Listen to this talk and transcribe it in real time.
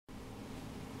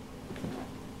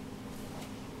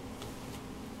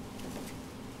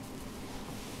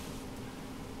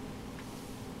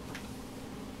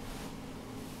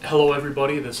Hello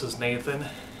everybody, this is Nathan.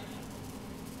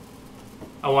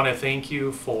 I want to thank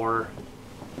you for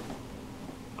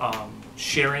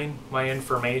sharing my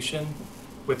information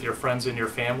with your friends and your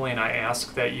family, and I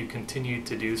ask that you continue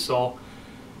to do so.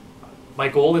 My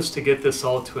goal is to get this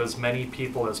out to as many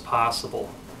people as possible.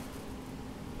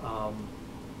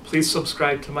 Please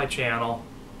subscribe to my channel.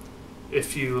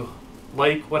 If you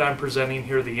like what I'm presenting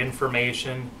here, the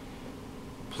information,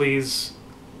 please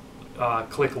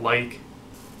click like.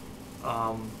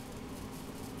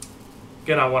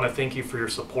 Again, I want to thank you for your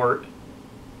support.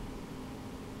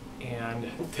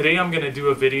 And today I'm going to do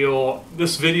a video.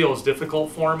 This video is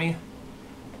difficult for me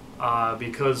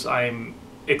because I'm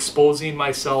exposing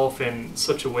myself in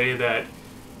such a way that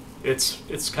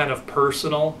it's kind of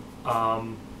personal,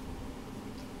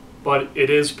 but it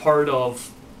is part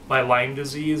of my Lyme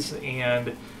disease,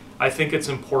 and I think it's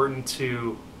important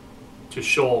to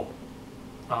show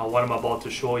what I'm about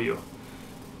to show you.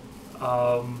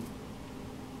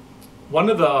 One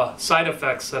of the side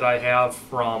effects that I have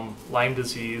from Lyme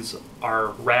disease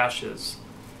are rashes,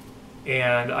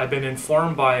 and I've been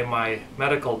informed by my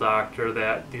medical doctor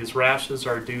that these rashes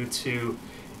are due to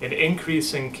an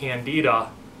increase in candida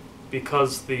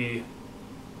because the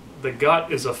gut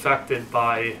is affected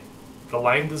by the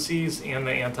Lyme disease and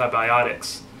the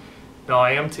antibiotics. Now,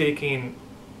 I am taking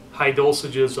high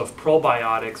dosages of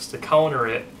probiotics to counter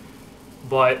it,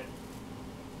 but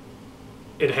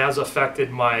it has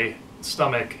affected my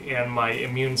stomach and my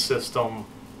immune system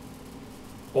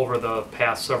over the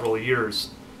past several years.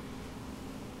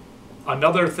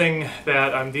 Another thing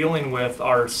that I'm dealing with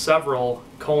are several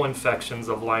co-infections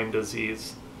of Lyme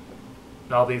disease.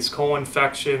 Now, these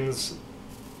co-infections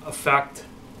affect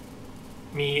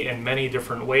me in many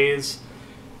different ways,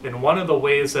 and one of the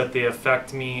ways that they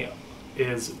affect me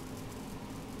is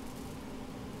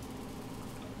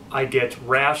I get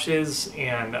rashes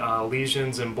and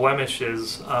lesions and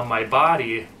blemishes on my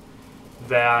body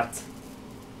that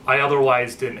I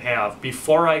otherwise didn't have.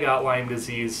 Before I got Lyme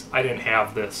disease, I didn't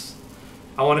have this.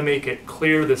 I want to make it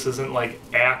clear this isn't like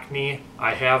acne.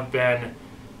 I have been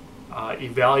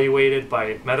evaluated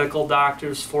by medical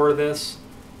doctors for this,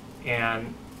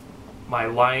 and my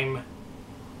Lyme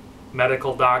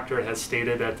medical doctor has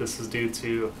stated that this is due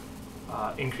to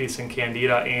increase in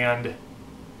candida and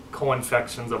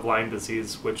co-infections of Lyme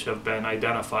disease which have been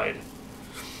identified.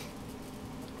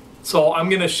 So I'm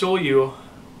going to show you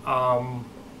some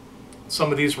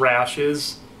of these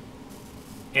rashes,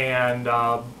 and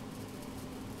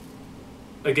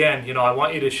again, you know, I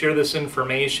want you to share this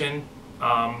information.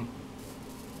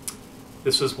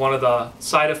 This is one of the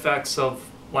side effects of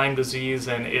Lyme disease,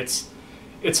 and it's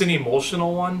an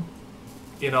emotional one.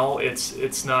 You know,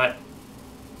 it's not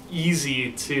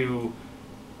easy to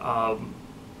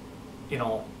you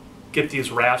know, get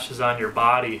these rashes on your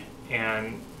body.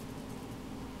 And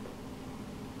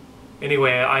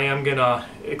anyway, I am gonna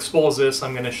expose this.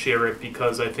 I'm gonna share it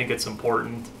because I think it's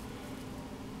important.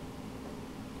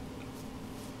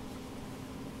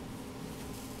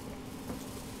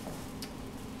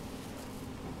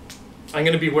 I'm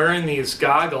gonna be wearing these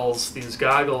goggles. These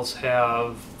goggles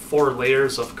have 4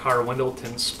 layers of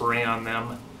Car-Wendleton spray on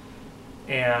them,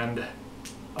 and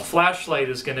a flashlight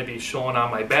is going to be shown on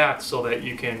my back so that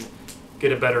you can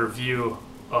get a better view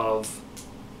of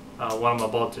what I'm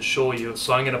about to show you.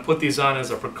 So I'm going to put these on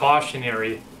as a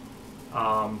precautionary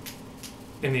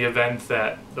in the event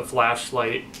that the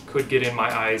flashlight could get in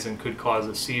my eyes and could cause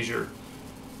a seizure.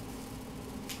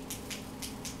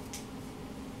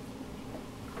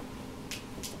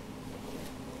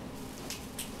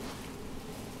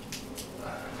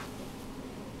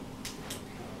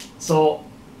 So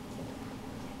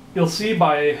you'll see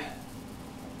by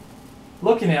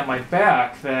looking at my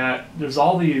back that there's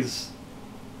all these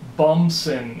bumps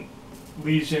and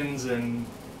lesions, and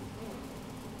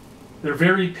they're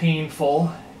very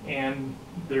painful, and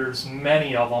there's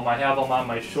many of them. I have them on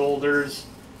my shoulders,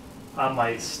 on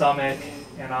my stomach,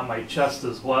 and on my chest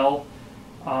as well.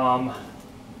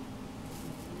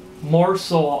 More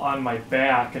so on my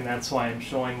back, and that's why I'm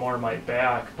showing more of my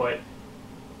back, but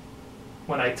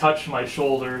when I touch my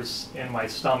shoulders and my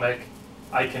stomach,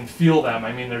 I can feel them.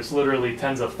 I mean, there's literally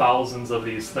tens of thousands of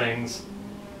these things.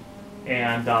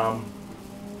 And I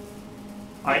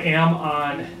am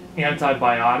on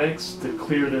antibiotics to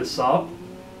clear this up,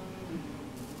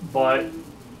 but,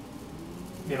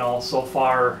 you know, so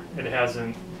far it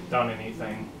hasn't done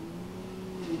anything.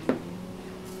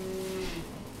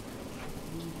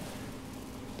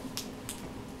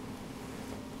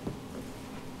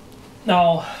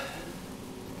 Now,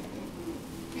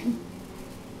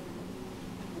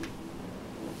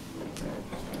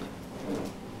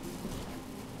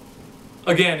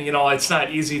 again, you know, it's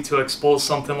not easy to expose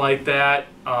something like that.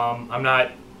 I'm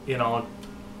not, you know,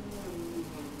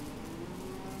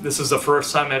 this is the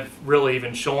first time I've really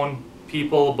even shown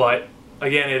people, but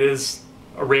again, it is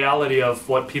a reality of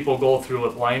what people go through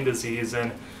with Lyme disease,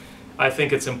 and I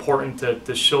think it's important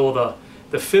to show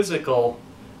the physical,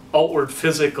 outward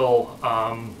physical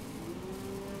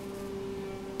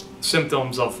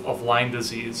symptoms of Lyme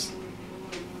disease.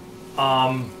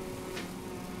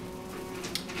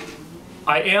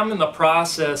 I am in the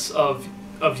process of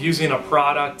using a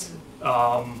product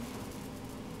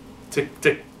to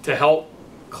help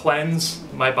cleanse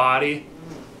my body.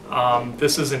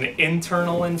 This is an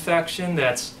internal infection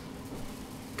that's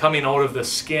coming out of the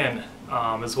skin,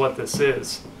 is what this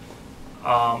is.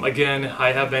 Again,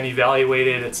 I have been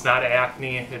evaluated. It's not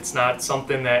acne. It's not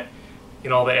something that, you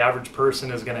know, the average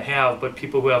person is going to have, but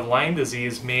people who have Lyme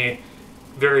disease may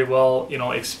very well, you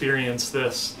know, experience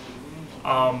this.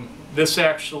 This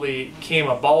actually came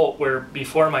about where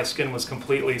before my skin was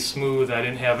completely smooth, I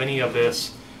didn't have any of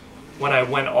this, when I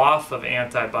went off of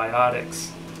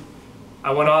antibiotics.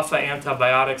 I went off of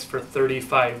antibiotics for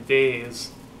 35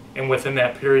 days, and within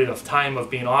that period of time of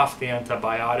being off the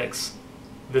antibiotics,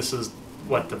 this is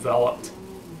what developed.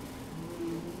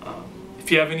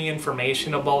 If you have any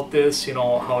information about this, you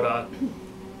know, how to,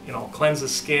 you know, cleanse the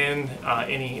skin,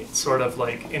 any sort of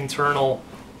like internal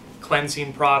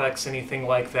cleansing products, anything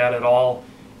like that at all,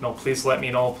 you know, please let me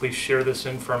know. Please share this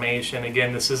information.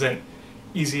 Again, this isn't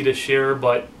easy to share,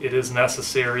 but it is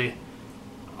necessary.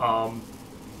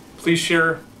 Please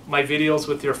share my videos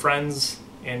with your friends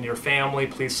and your family.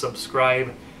 Please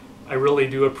subscribe. I really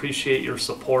do appreciate your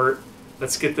support.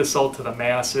 Let's get this out to the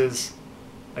masses.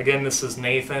 Again, this is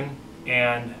Nathan,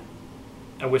 and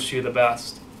I wish you the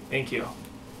best. Thank you.